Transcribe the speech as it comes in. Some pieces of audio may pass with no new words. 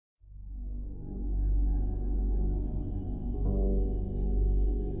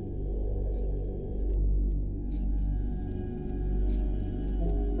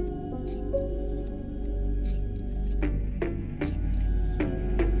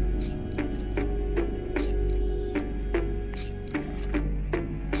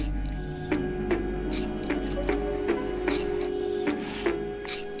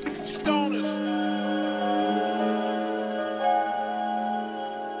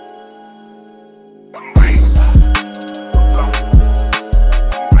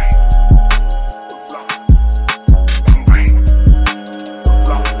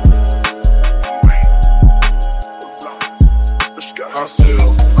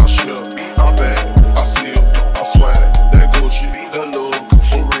I ship, I bag, I slip, I swag, that Gucci, that look,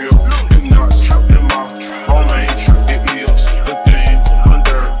 for real. It nuts in my romance, it is the thing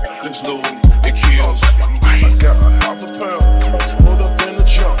under this Louis, it kills. I got a half a pound, rolled up in the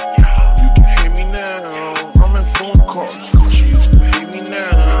jump. You can hate me now, I'm in Phonk cars. She used to hate me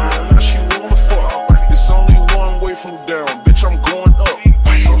now she wanna fuck. It's only one way from down, bitch, I'm going up.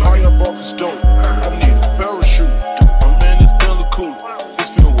 So high up off this dope, I need a parachute. I'm in this Billy coupe,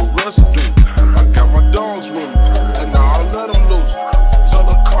 it's filled with residue. I got my dogs with me, and now I let them loose. Tell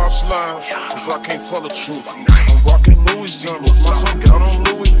the cops lies, cause I can't tell the truth. I'm rocking Louis sandals, my son got on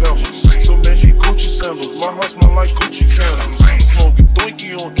Louis pelts. So many Gucci sandals, my house smell like Gucci candles. Smoking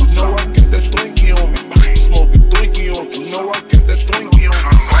Twinkie on, you know I get that Twinkie on me. Smoking Twinkie on, you know I get that Twinkie on me.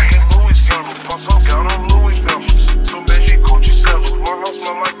 I'm rocking Louis sandals, my son got on Louis pelts. So many Gucci sandals, my house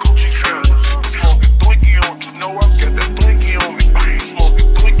smell like Gucci candles. Smoking Twinkie on, you know I get that Twinkie on me.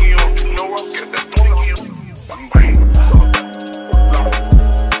 Smoking Twinkie on, you know I get that Twinkie on me.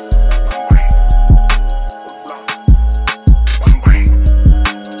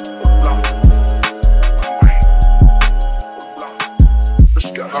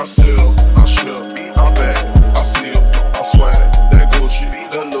 I sell, I ship, I bag, I slip, I swag, that Gucci,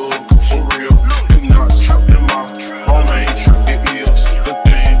 that look, for real. It nuts in my romance, it is the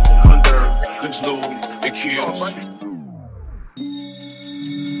thing under this Louis, it kills.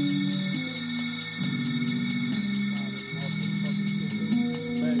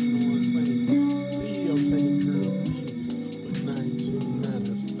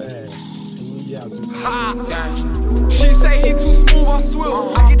 She say he too smooth or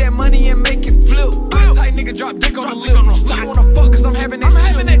swift. I get that money and make it flip. Tight nigga drop dick on the lip. She wanna fuck cause I'm having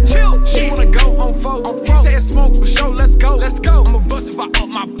that chill. She wanna go on four. He said smoke for sure, let's go. I'ma bust if I up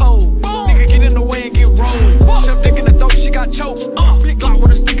my pole. Nigga get in the way and get rolled. Shove dick in the throat, she got choked. Big Glock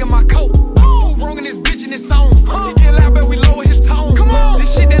wanna stick in my coat. Move wrong in this bitch in this song. He get loud but we lower his tone.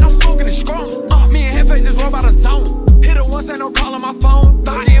 This shit that I'm smoking is strong. Me and Hefe just roll by the zone. Hit her once, ain't no call on my phone.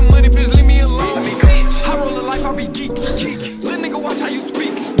 Thought getting money, bitch, leave me alone. I roll a life, I be geek. Little nigga, watch how you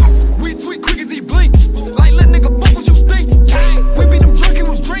speak. We tweet quick as he blink. Like, little nigga, fuck what you think. We beat him drunk, he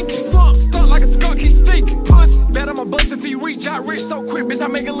was drinking. Stuck like a skunk, he stink. Puss, bet I'ma bust if he reach out rich so quick, bitch, I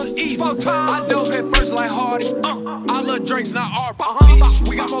make it look easy. I dope at first like Hardy. I love drinks, not art.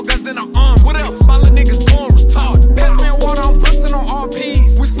 We got more guns than our arm. What else? My little niggas going retarded. Pass me water, I'm busting on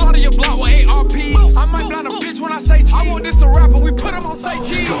RPs. We slaughter your block with ARPs. I might blind a bitch when I say cheese. I want this a rapper, we put him on say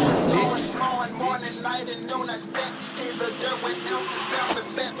cheese. Morning, night, and noon, I stack. He look dirt with ounces, bouncing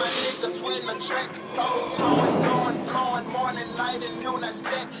fat, but niggas win the track. Blowing, morning, night, and noon, I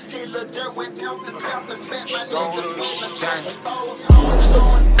stack. He look dirt with ounces, bouncing fat, but niggas win the track.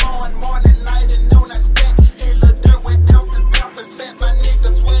 Blowing, morning, night, and noon, I stack. He look dirt with ounces, bouncing fat, but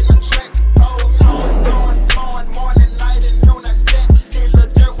niggas win the track. Blowing, morning, night, and noon, I stack. He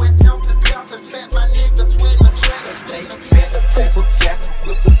look dirt with ounces, bouncing fat, but niggas win the track. Table jack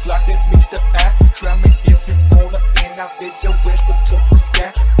with the Glock that makes the eye. Try me if you wanna, and I'll bet your ass but to the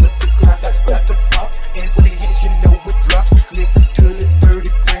sky. But the Glock I start to pop, and when it hits, you know it drops. Nigga to the 30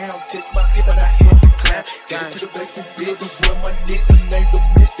 ground, test my hip and I had to climb. Get to the back of business where my nigga named the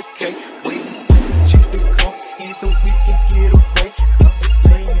Mr. K. Wait, chicks to come in so we can get away. I'm the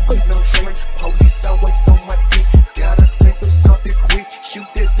same with no shame. Police always on my dick. Gotta think of something quick. Shoot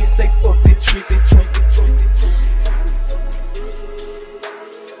that bitch, say fuck that trick, they trick.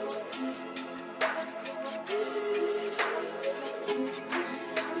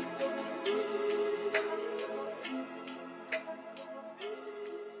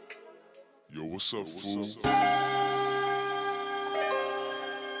 Yo, what's up, fool?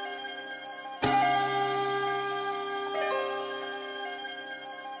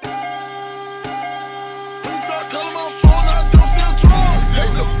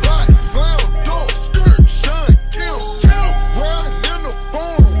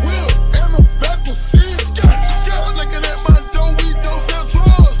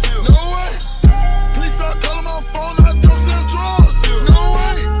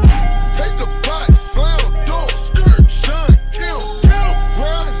 Slam, don't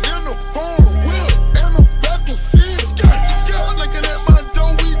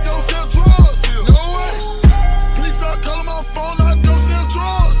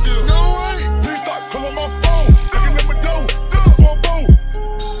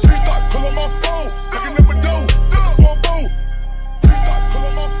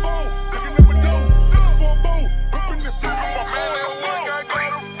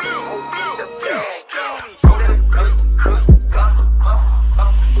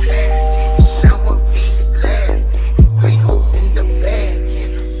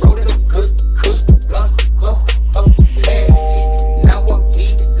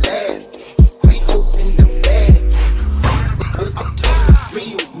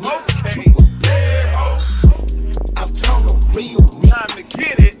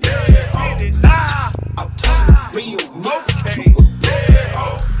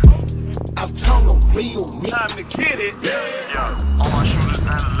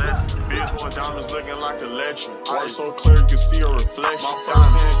fresh. My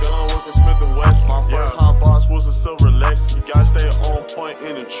first handgun was a Smith & Wesson. My first hot box was a silver Lexus. You gotta stay on point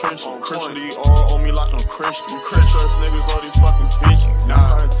in the trench. Christian D.R. on me like I'm Christian. You can't trust niggas, all these fucking bitches.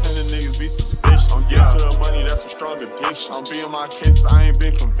 Now I intend to niggas be suspicious. I'm getting to the money, that's a strong addiction. I'm being my cases, I ain't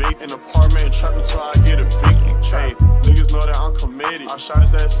been convicted. In apartment, trap until I get evicted. Hey, niggas know that I'm committed. I shot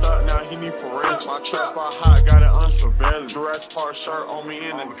his ass up, now he need forensics. My trap spot hot, got it on surveillance. Jurassic Park shirt on me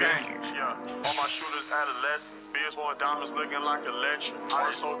in the gang. All my shooters adolescent. BS1 diamonds looking like a lecture. I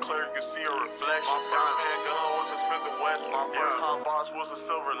was so clear you can see a reflection. My first handgun was a Smith & Wesson. My first hot box was a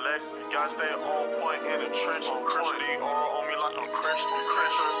silver Lexus. You gotta stay on point in the trench. Christian D.R. on me like I'm Christian. You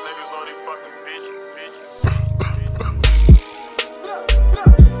can't trust niggas, all these fucking bitches.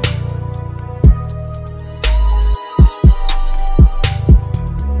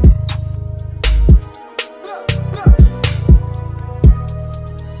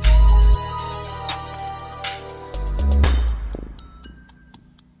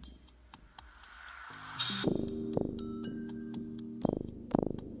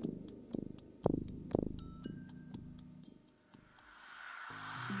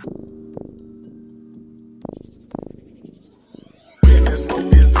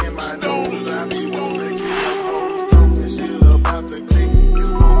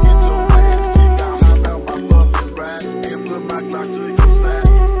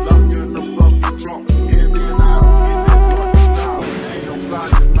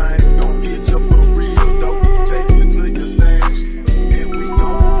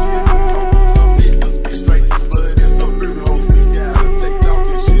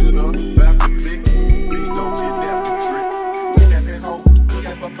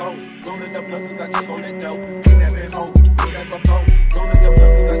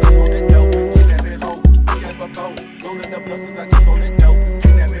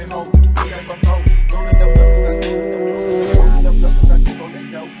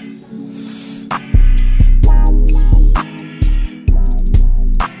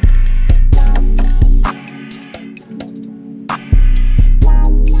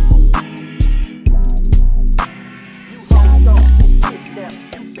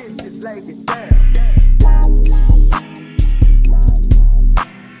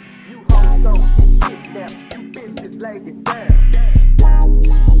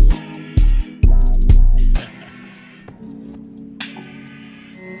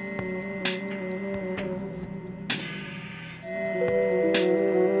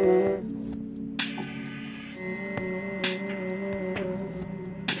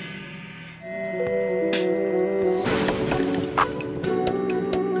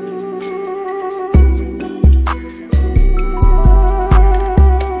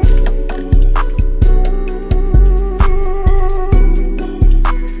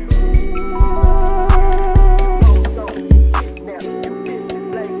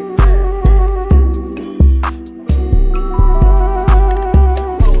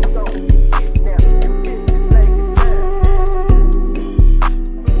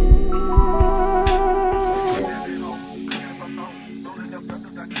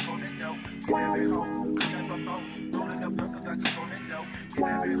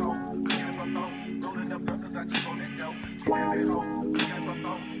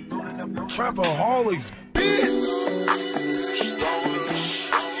 Trapaholics, bitch.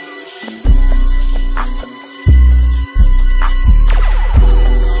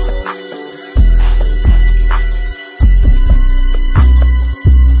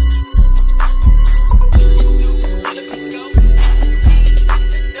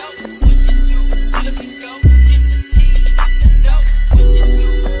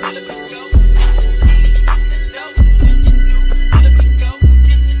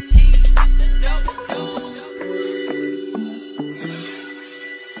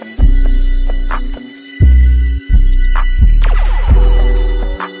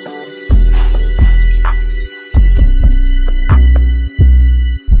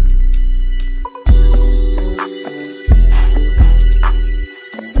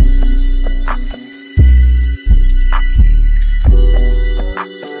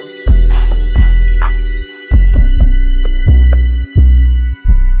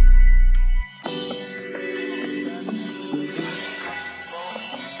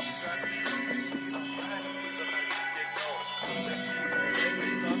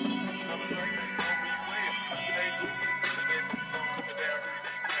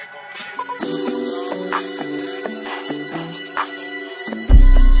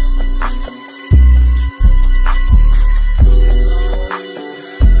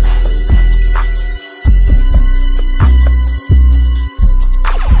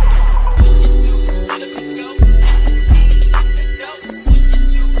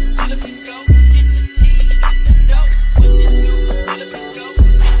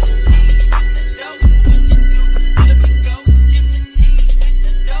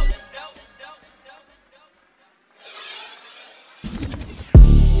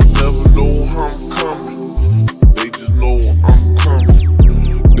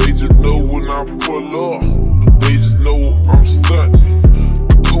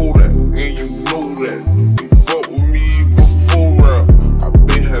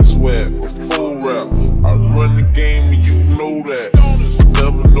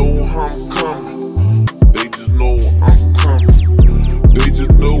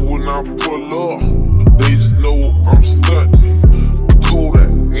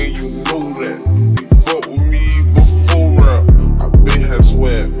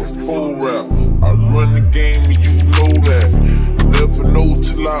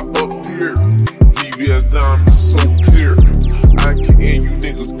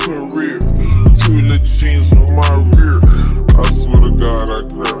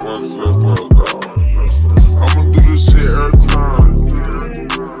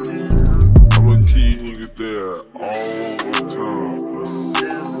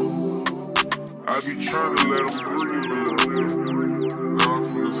 I be trying to let them breathe a little bit. Now I'm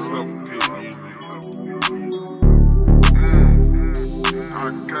finna suffocate me.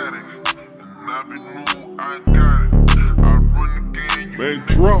 I got it. And I be new, I got it. I run the game. Man,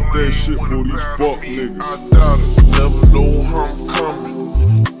 drop that shit for these fuck niggas. I doubt it. Never know how I'm coming.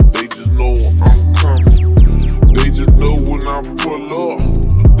 They just know I'm coming. They just know when I pull up.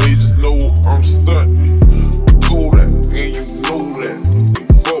 They just know I'm stunting. Told that, and you know that. They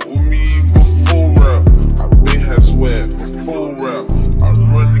fuck with me before rap. I been had swag before rap. I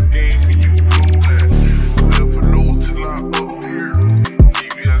run the game and you know that. Never know till I up here.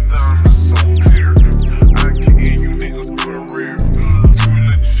 Keep your diamonds so clear. I can end you niggas career. 2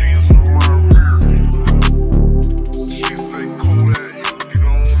 little jeans on my rear. She say cool that you get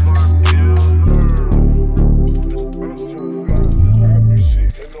on my damn nerve. I'm so fly, I be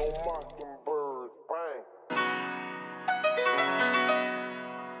shitting on Mockingbird. Bang.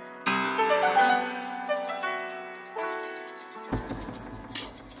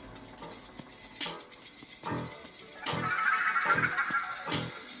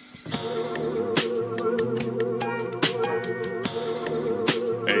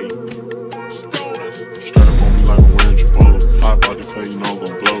 Hey, straight up on me like I'm wearing your clothes. Hot body play, you know I'm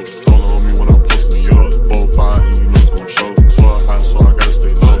gon' blow. Stolen on me when I'm posting New York. 4-5 and you know it's gon' show. 12 high, so I gotta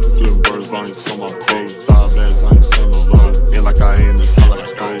stay low. Flipping birds, volume to my clothes. Side bags, I ain't seen no low. In like I ain't this, hot like a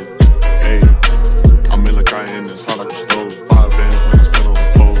stove. Hey, I'm in like I ain't this, hot like a stove. 5 bands when it's been on the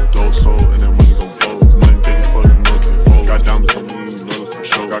pole. Dope sold, and then money gon' fold. Money big as fuck, you know it can't fold. Got diamonds on me, you know it's for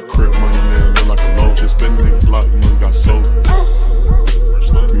sure. Got crib money, man, look like a low. Just spin the block, you know you got soap.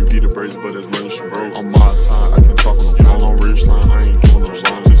 Me be the braids, but it's money she broke. On my time, I can talk on the phone. On Ridge line, I ain't doing no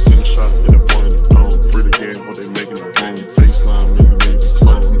wrong. Just send a shot, hit a boy in the dome. Free the game, what they making it game. Face line, me, maybe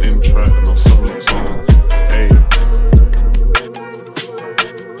clone. I'm in the track, and I'm selling them songs. Hey.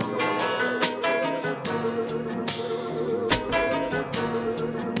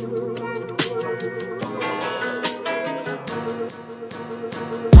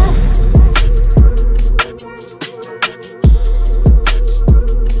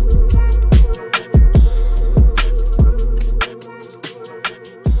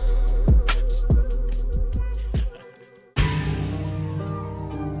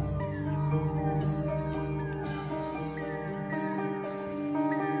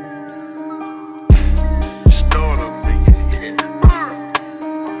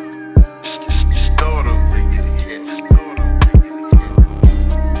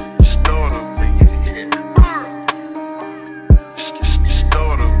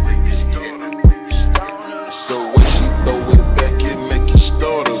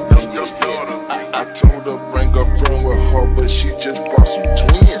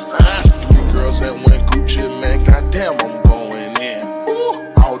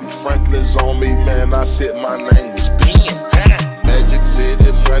 On me, man, I said my name was Ben. Magic said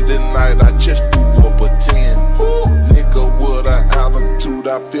it Monday night, I just threw up a 10. Nigga, what an altitude,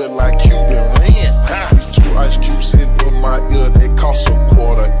 I feel like Cuban Ran. These 2 ice cubes sitting in my ear, they cost a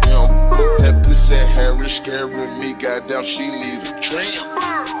quarter M. That pussy Harry scaring me, goddamn, she needs a trim.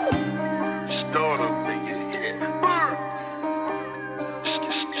 Start up, nigga, yeah.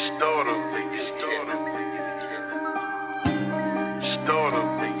 Start up, nigga, start up, nigga, yeah. Start up,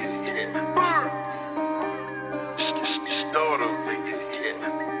 nigga. Start up, nigga,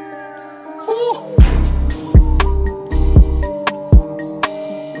 yeah. Ooh.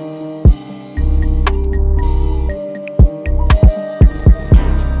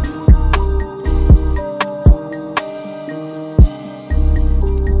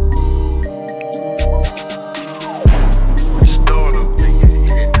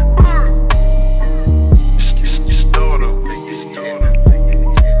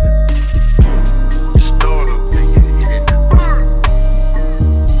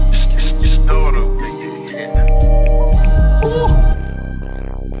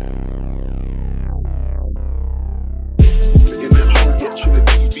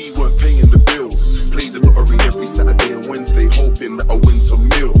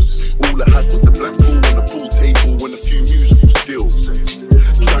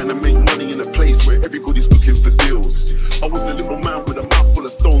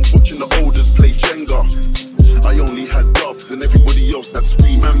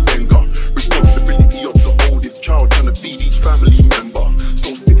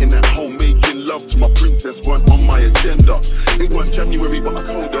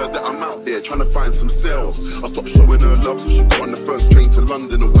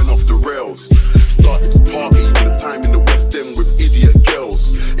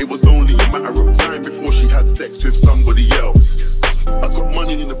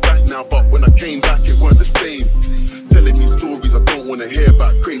 now, but when I came back, it weren't the same. Telling me stories I don't wanna hear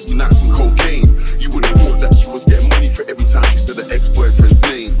about crazy nights and cocaine. You would have thought that she was getting money for every time she said her ex-boyfriend's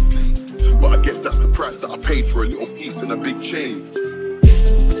name. But I guess that's the price that I paid for a little piece and a big chain.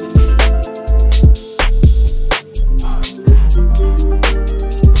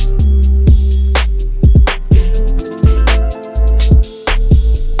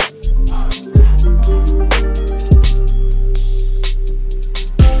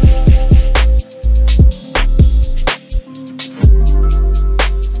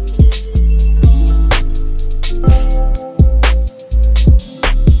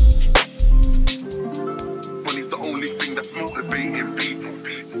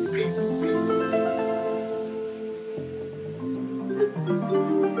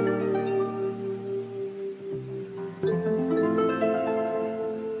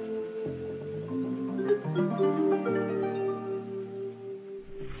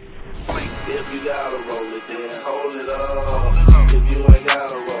 If you gotta roll it, then hold it up. If you ain't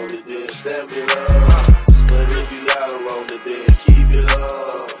gotta roll it, then step it up. But if you gotta roll it, then keep it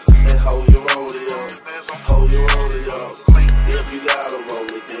up. And hold your rodeo, hold your rodeo. If you gotta roll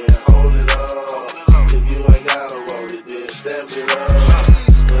it, then hold it up. If you ain't gotta roll it, then step it up.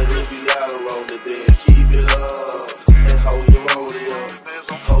 But if you gotta roll it, then keep it up. And hold your rodeo,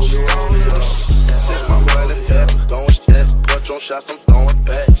 hold your rodeo. Set my wallet fat, throwing steps, punch on shots, I'm throwing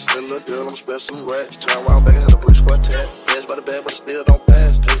backs. Little girl, I'm special racks. Turn around back and had a bridge quartet. Pass by the bag, but I still don't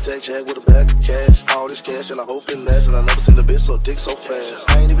pass. Pay tag jack with a bag of cash. All this cash, and I hope it lasts. And I never seen a bitch so dick so fast.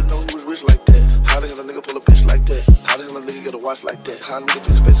 I ain't even know he was rich like that. How the hell a nigga pull a bitch like that? How the hell a nigga get a watch like that? How a nigga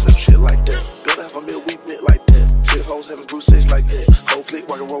piece face some shit like that? Better have a meal, we bit like that. Chick hoes having blue six like that. Whole click,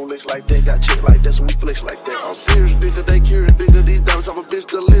 rock and Rolex like that. Got chick like that, so we flex like that. I'm serious, nigga, they curious, nigga. These dogs drop a bitch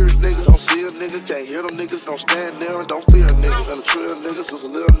delirious, nigga. Don't see a nigga, can't hear them niggas. Don't stand there and don't fear a nigga. And a trill niggas is a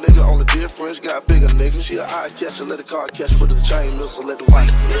little nigga on the difference. Got bigger niggas. She a eye catcher, let the car catch, but the chain missile, let the white.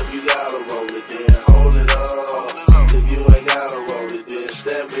 If you gotta roll it, then hold it up. If you ain't gotta roll it, then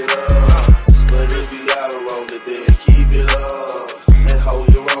step it up. But if you gotta roll it, then keep it up. And hold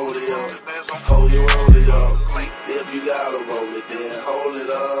your rodeo, hold your rodeo. If you gotta roll it, then hold it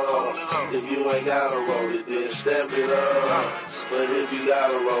up. If you ain't gotta roll it, then step it up. But if you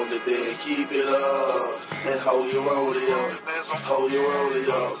gotta roll it, then keep it up. And hold your rodeo, hold your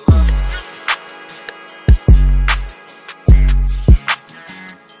rodeo.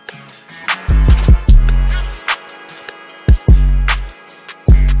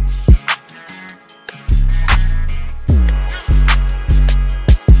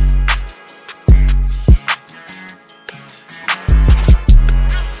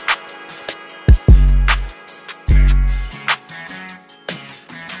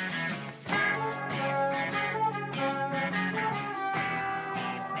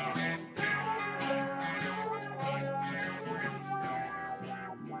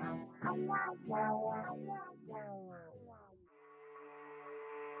 Wow.